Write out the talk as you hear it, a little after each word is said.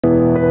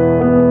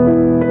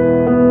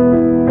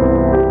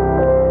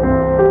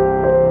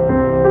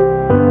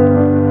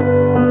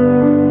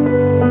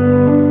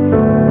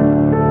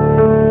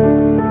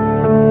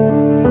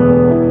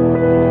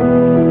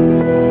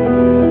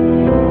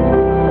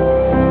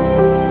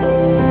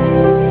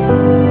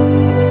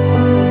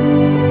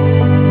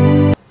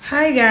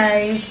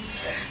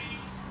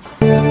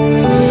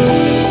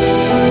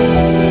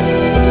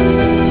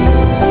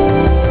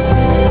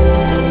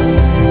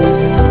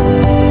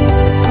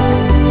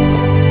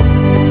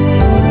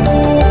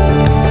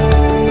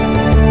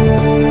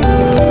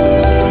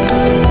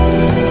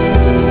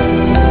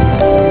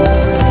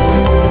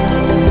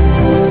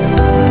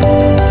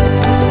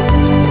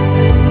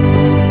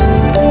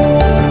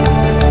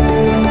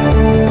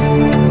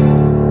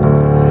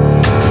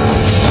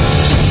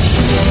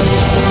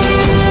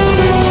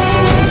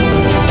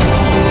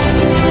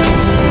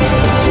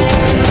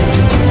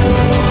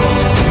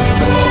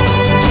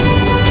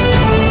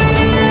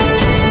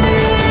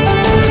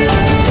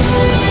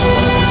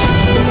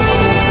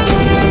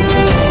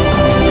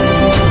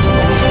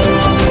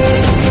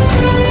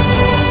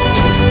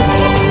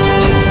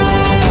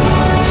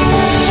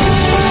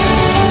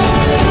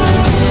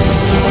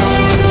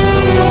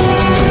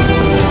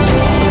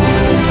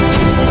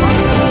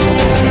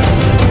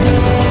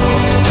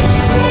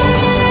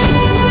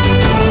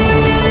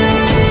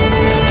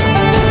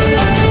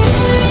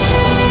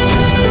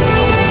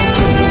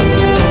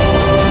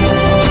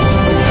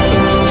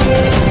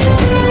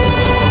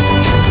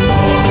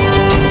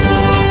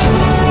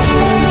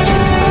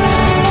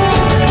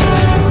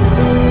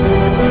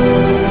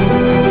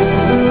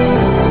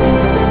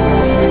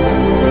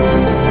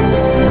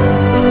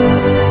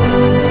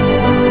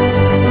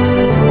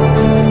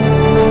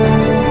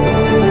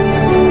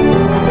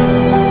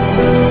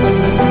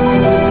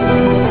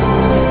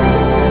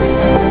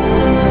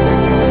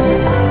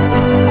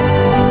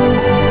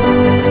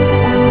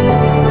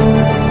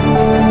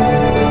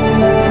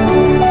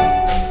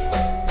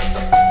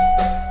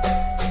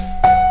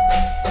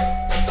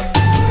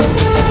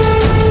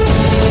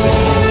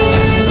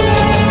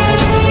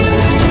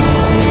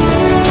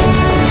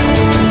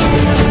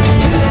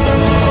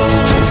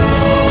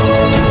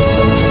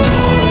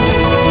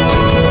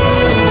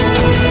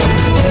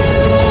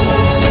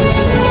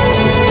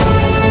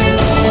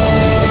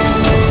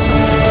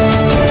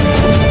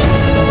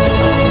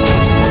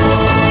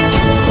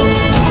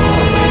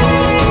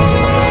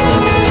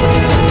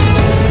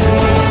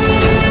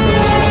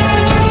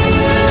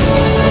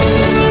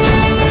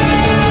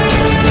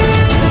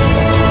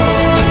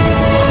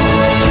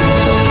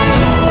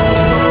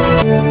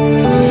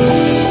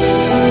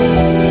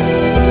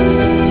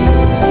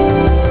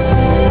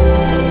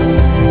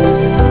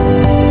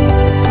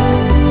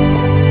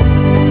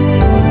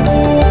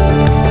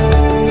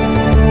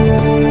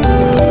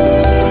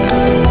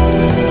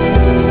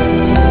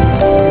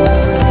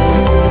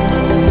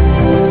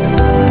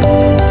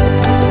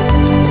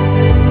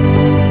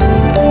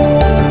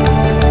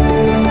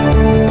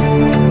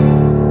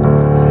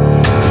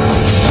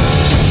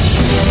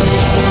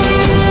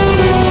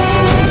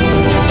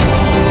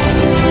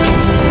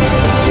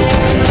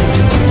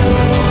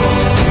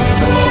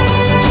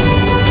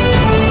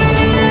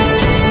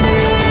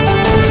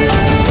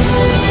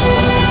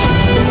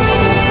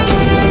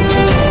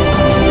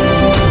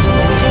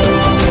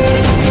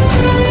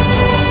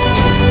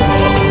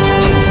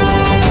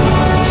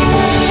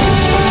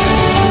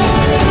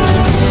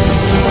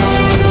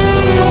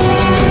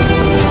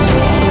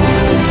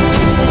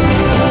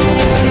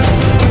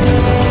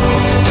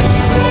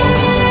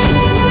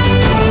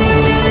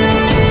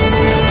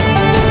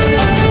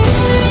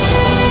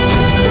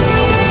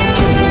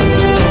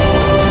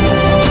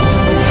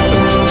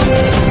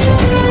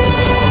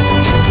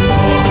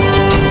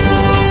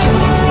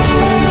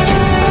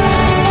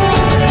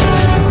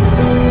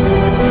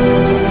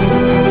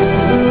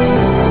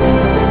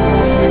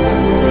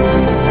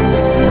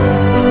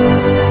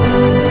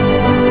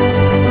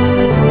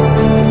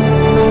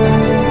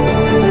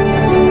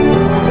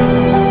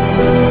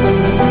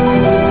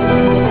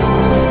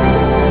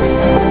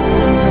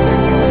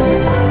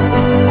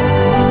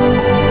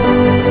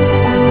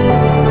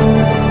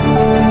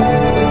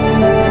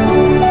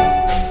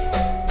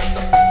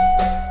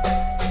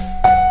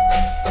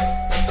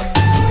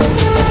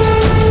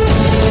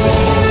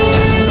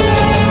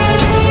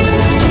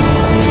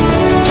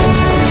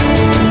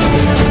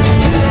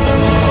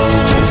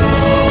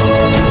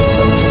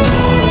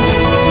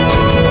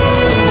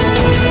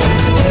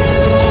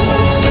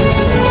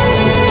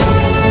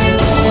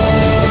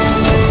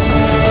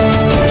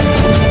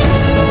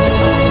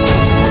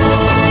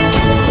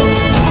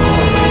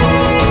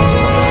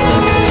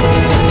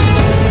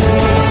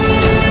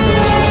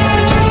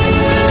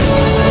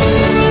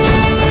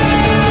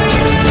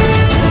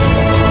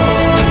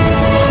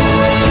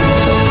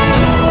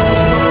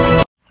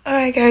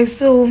Alright guys,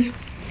 so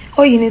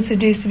all you need to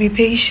do is to be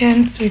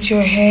patient with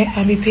your hair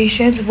and be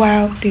patient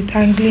while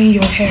detangling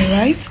your hair,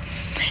 right?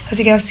 As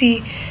you can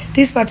see,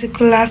 this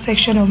particular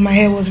section of my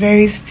hair was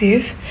very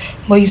stiff,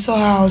 but you saw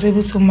how I was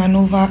able to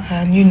maneuver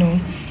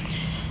and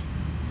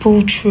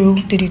pull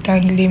through the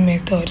detangling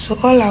method. So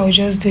all I will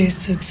just do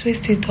is to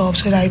twist it up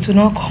so that it will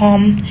not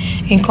come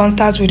in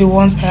contact with the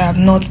ones I have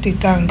not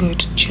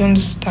detangled. Do you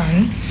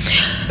understand?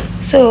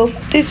 So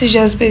this is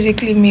just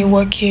basically me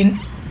working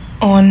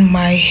on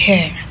my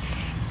hair.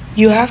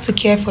 You have to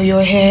care for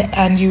your hair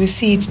and you will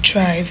see it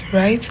thrive,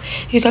 right?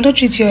 You cannot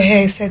treat your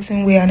hair a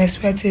certain way and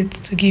expect it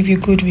to give you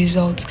good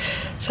results.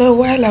 So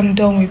while I'm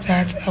done with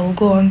that, I will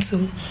go on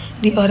to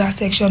the other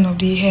section of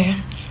the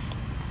hair.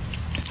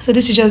 So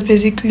this is just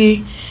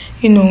basically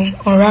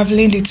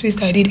unraveling the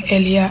twist I did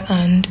earlier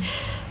and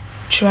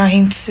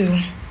trying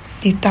to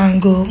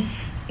detangle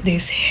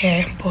this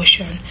hair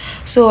portion.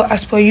 So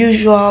as per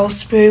usual,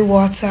 spray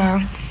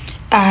water,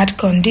 add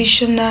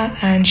conditioner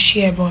and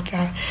shea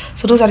butter.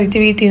 So those are the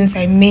three things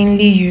I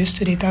mainly use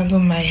to detangle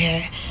my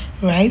hair,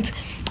 right?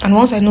 And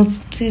once I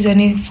notice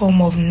any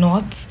form of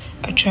knot,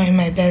 I try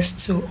my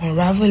best to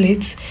unravel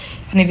it,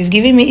 and if it's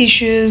giving me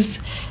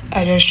issues,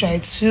 I just try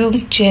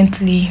to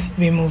gently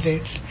remove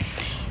it.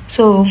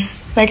 So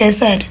like I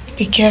said,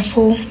 be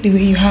careful the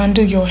way you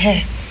handle your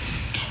hair.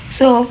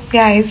 So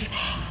guys,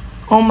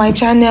 on my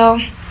channel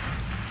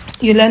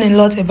you learn a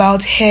lot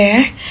about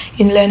hair,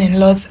 you learn a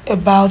lot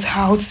about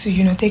how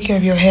to take care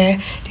of your hair,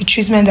 the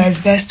treatment that is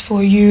best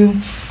for you,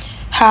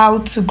 how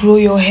to grow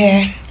your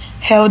hair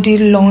healthy,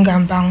 long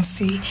and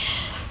bouncy.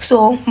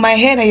 So my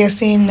hair that you're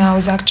seeing now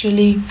is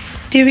actually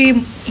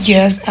 3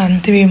 years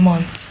and 3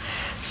 months.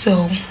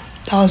 So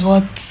that was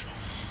what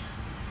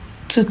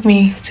took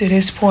me to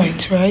this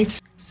point, right?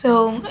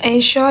 So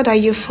ensure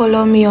that you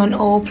follow me on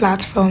all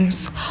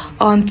platforms,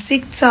 on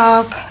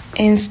TikTok,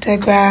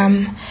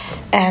 Instagram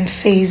and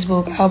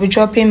Facebook. I'll be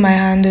dropping my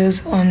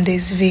handles on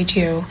this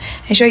video.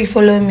 Ensure you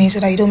follow me so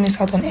that you don't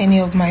miss out on any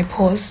of my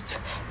posts,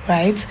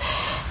 right?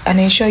 And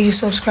ensure you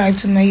subscribe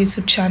to my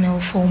YouTube channel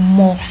for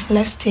more.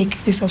 Let's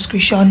take the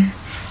subscription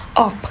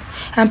up,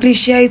 and please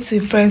share it to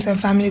friends and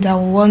family that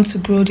will want to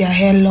grow their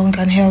hair long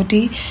and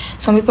healthy.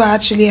 Some people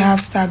actually have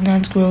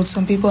stagnant growth,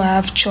 some people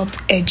have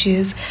chopped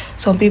edges,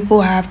 some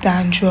people have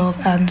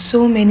dandruff and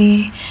so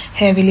many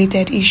hair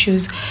related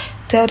issues.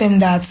 Tell them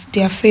that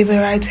their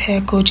favorite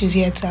hair coach is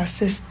here to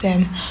assist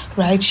them,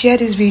 right? Share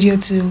this video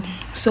to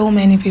so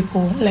many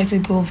people. Let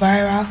it go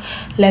viral.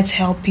 Let's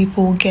help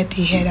people get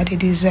the hair that they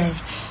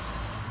deserve.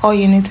 All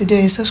you need to do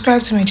is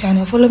subscribe to my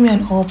channel, follow me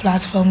on all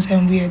platforms,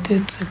 and we are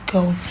good to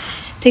go.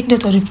 Take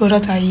note of the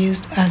product I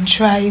used and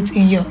try it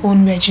in your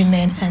own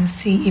regimen and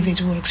see if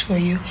it works for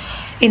you.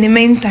 In the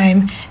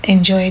meantime,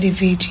 enjoy the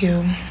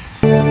video.